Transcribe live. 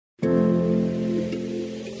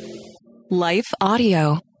Life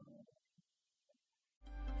Audio.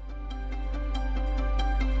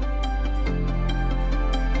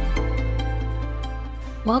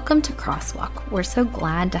 Welcome to Crosswalk. We're so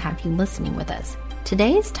glad to have you listening with us.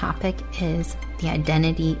 Today's topic is the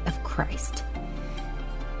identity of Christ.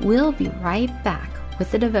 We'll be right back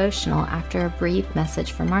with the devotional after a brief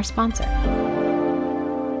message from our sponsor.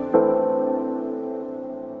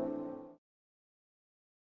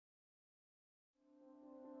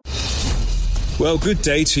 Well, good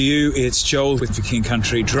day to you. It's Joel with The King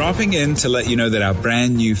Country, dropping in to let you know that our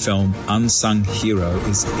brand new film, Unsung Hero,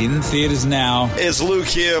 is in theaters now. It's Luke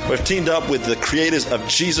here. We've teamed up with the creators of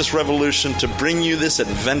Jesus Revolution to bring you this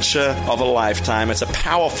adventure of a lifetime. It's a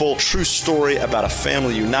powerful, true story about a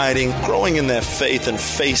family uniting, growing in their faith, and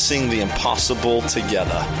facing the impossible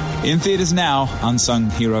together. In theaters now,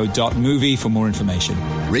 unsunghero.movie for more information.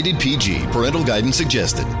 Rated PG. Parental guidance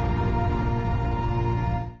suggested.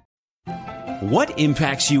 What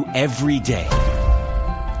impacts you every day?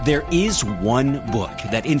 There is one book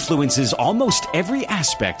that influences almost every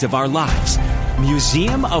aspect of our lives.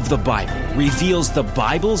 Museum of the Bible reveals the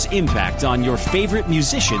Bible's impact on your favorite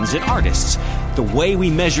musicians and artists, the way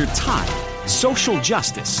we measure time, social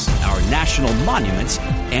justice, our national monuments,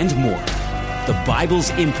 and more. The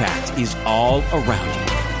Bible's impact is all around you.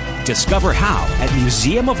 Discover how at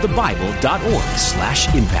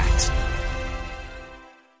museumofthebible.org/impact.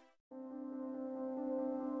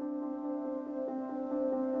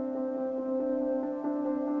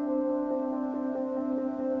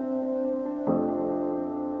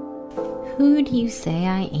 Who Do You Say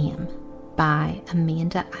I Am? By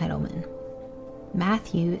Amanda Idleman.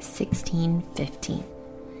 Matthew 16:15.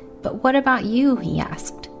 But what about you? He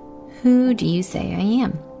asked. Who do you say I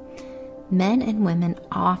am? Men and women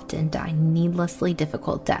often die needlessly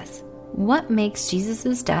difficult deaths. What makes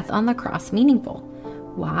Jesus' death on the cross meaningful?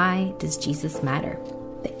 Why does Jesus matter?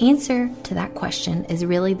 The answer to that question is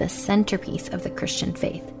really the centerpiece of the Christian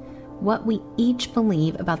faith. What we each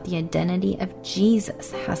believe about the identity of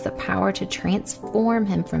Jesus has the power to transform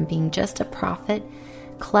him from being just a prophet,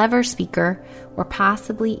 clever speaker, or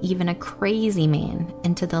possibly even a crazy man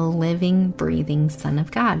into the living, breathing Son of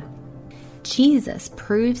God. Jesus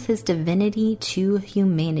proves his divinity to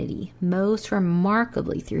humanity, most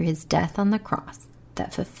remarkably through his death on the cross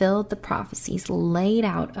that fulfilled the prophecies laid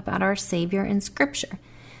out about our Savior in Scripture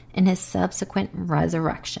and his subsequent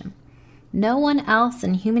resurrection. No one else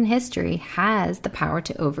in human history has the power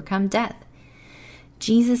to overcome death.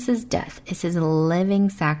 Jesus' death is his living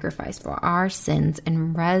sacrifice for our sins,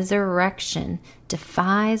 and resurrection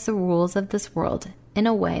defies the rules of this world in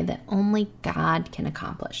a way that only God can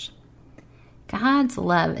accomplish. God's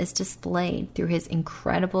love is displayed through his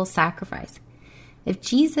incredible sacrifice. If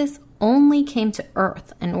Jesus only came to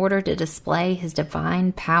earth in order to display his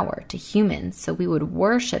divine power to humans so we would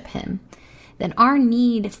worship him, then our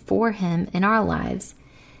need for him in our lives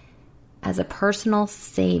as a personal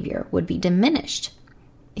savior would be diminished.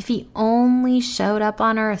 If he only showed up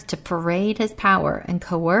on earth to parade his power and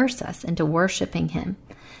coerce us into worshiping him,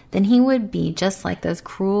 then he would be just like those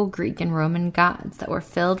cruel Greek and Roman gods that were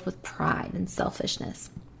filled with pride and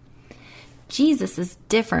selfishness. Jesus is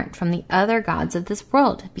different from the other gods of this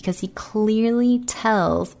world because he clearly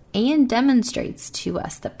tells and demonstrates to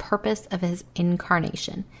us the purpose of his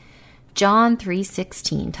incarnation. John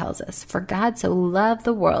 3:16 tells us, "For God so loved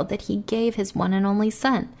the world that he gave his one and only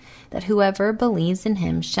Son, that whoever believes in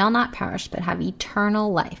him shall not perish but have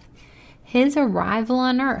eternal life." His arrival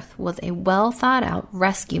on earth was a well-thought-out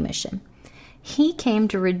rescue mission. He came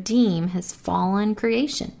to redeem his fallen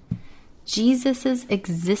creation. Jesus'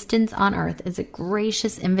 existence on earth is a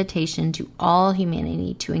gracious invitation to all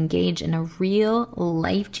humanity to engage in a real,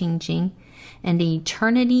 life-changing, and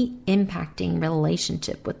eternity-impacting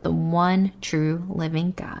relationship with the one true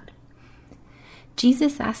living God.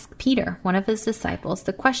 Jesus asked Peter, one of his disciples,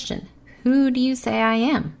 the question, "Who do you say I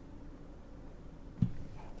am?"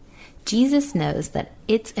 Jesus knows that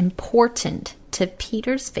it's important to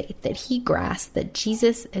Peter's faith that he grasps that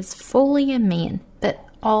Jesus is fully a man, but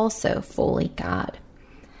also fully God.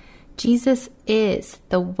 Jesus is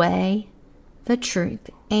the way, the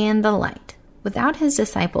truth, and the light. Without his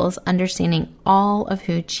disciples understanding all of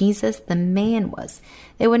who Jesus the man was,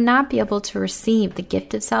 they would not be able to receive the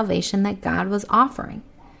gift of salvation that God was offering.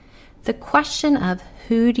 The question of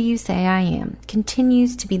who do you say I am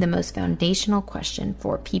continues to be the most foundational question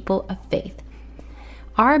for people of faith.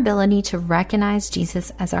 Our ability to recognize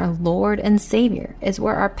Jesus as our Lord and Savior is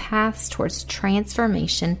where our paths towards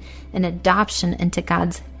transformation and adoption into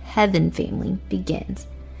God's heaven family begins.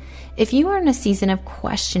 If you are in a season of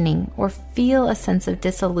questioning or feel a sense of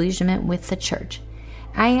disillusionment with the church,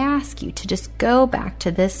 I ask you to just go back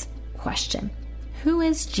to this question. Who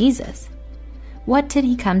is Jesus? What did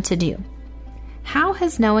he come to do? How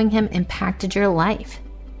has knowing him impacted your life?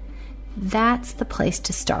 That's the place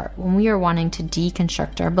to start when we are wanting to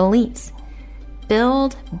deconstruct our beliefs.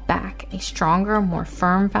 Build back a stronger, more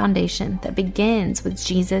firm foundation that begins with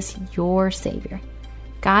Jesus, your Savior.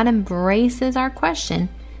 God embraces our question,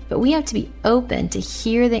 but we have to be open to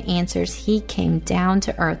hear the answers he came down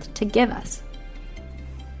to earth to give us.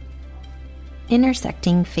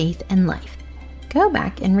 Intersecting faith and life. Go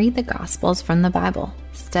back and read the Gospels from the Bible.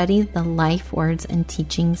 Study the life words and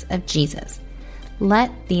teachings of Jesus.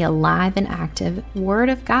 Let the alive and active Word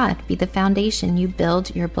of God be the foundation you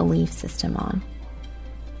build your belief system on.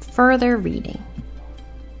 Further reading.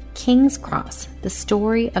 King's Cross, The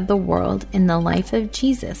Story of the World in the Life of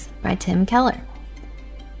Jesus by Tim Keller.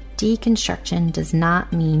 Deconstruction does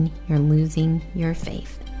not mean you're losing your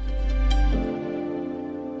faith.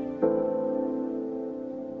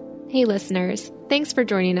 Hey listeners, thanks for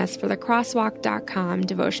joining us for the Crosswalk.com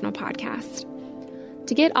devotional podcast.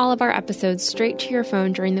 To get all of our episodes straight to your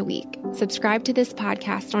phone during the week, subscribe to this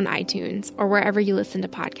podcast on iTunes or wherever you listen to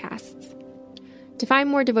podcasts. To find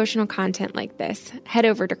more devotional content like this, head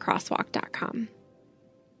over to Crosswalk.com.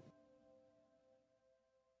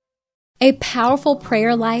 A powerful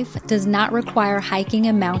prayer life does not require hiking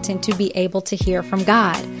a mountain to be able to hear from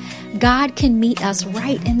God. God can meet us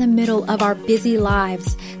right in the middle of our busy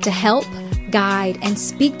lives to help, guide, and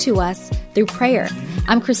speak to us through prayer.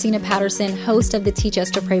 I'm Christina Patterson, host of the Teach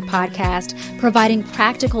Us to Pray podcast, providing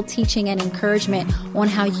practical teaching and encouragement on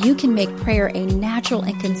how you can make prayer a natural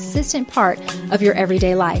and consistent part of your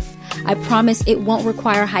everyday life. I promise it won't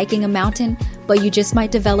require hiking a mountain, but you just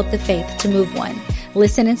might develop the faith to move one.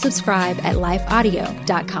 Listen and subscribe at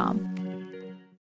lifeaudio.com.